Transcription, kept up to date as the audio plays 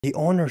The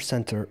Honor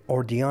Center,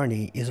 or the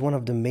Army, is one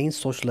of the main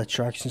social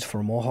attractions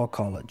for Mohawk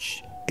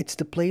College. It's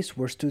the place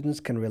where students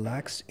can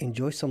relax,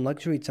 enjoy some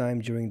luxury time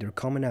during their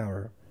common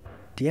hour.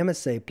 The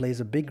MSA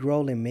plays a big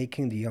role in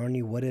making the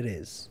Army what it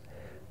is.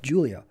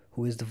 Julia,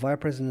 who is the Vice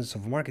President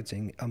of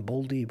Marketing, and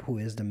Boldeep, who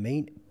is the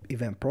main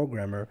event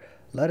programmer,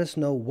 let us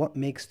know what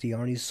makes the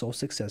Army so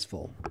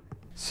successful.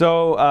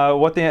 So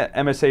what the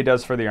MSA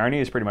does for the Army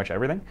is pretty much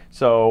everything.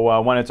 So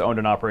one, it's owned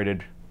and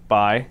operated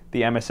by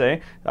the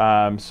MSA.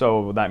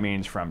 So that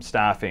means from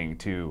staffing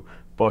to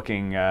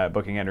booking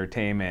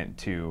entertainment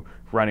to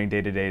running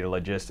day-to-day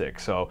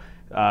logistics. So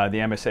the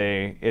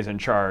MSA is in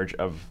charge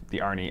of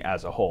the Army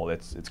as a whole.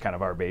 It's kind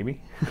of our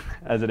baby,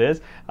 as it is.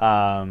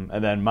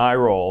 And then my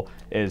role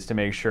is to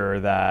make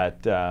sure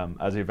that,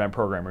 as the event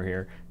programmer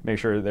here, make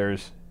sure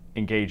there's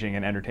engaging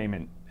and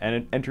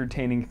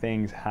entertaining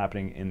things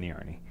happening in the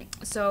Army.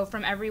 So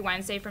from every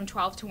Wednesday from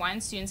 12 to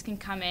 1, students can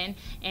come in,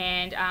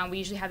 and we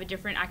usually have a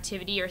different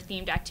activity or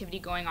themed activity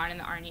going on in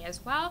the Army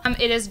as well.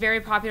 It is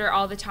very popular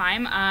all the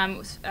time.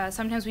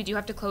 Sometimes we do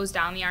have to close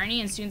down the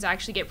Army, and students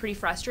actually get pretty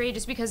frustrated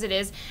just because it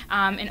is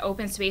an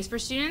open space for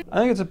students. I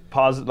think it's a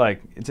positive,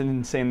 it's an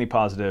insanely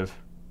positive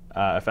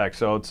effect.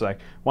 So it's like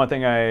one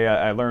thing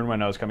I learned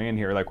when I was coming in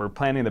here, we're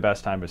planning the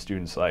best time of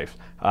students' life.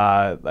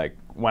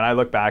 When I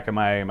look back at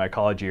my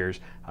college years,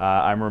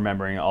 I'm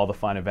remembering all the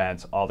fun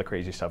events, all the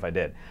crazy stuff I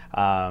did.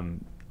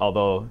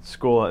 Although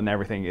school and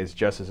everything is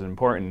just as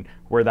important,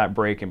 we're that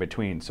break in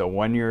between. So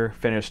when you're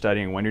finished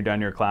studying, when you're done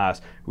your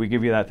class, we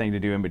give you that thing to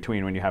do in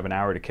between when you have an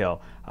hour to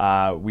kill.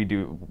 We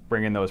do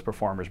bring in those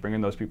performers, bring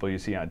in those people you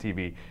see on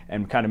TV,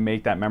 and kind of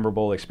make that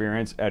memorable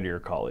experience out of your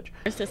college.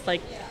 It's just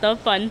like the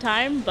fun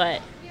time,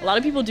 but a lot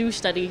of people do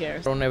study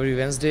here. On every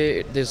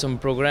Wednesday, there's some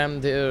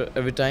program there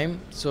every time,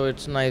 so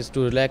it's nice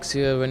to relax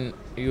here when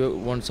you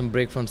want some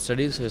break from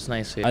studies, so it's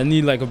nice here. I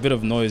need a bit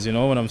of noise,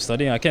 when I'm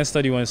studying. I can't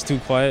study when it's too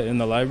quiet in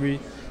the library,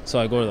 so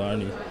I go to the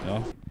Army,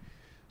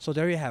 So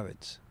there you have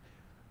it.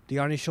 The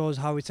Army shows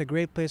how it's a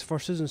great place for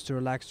students to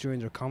relax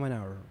during their common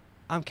hour.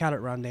 I'm Khaled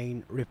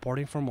Randain,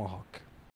 reporting from Mohawk.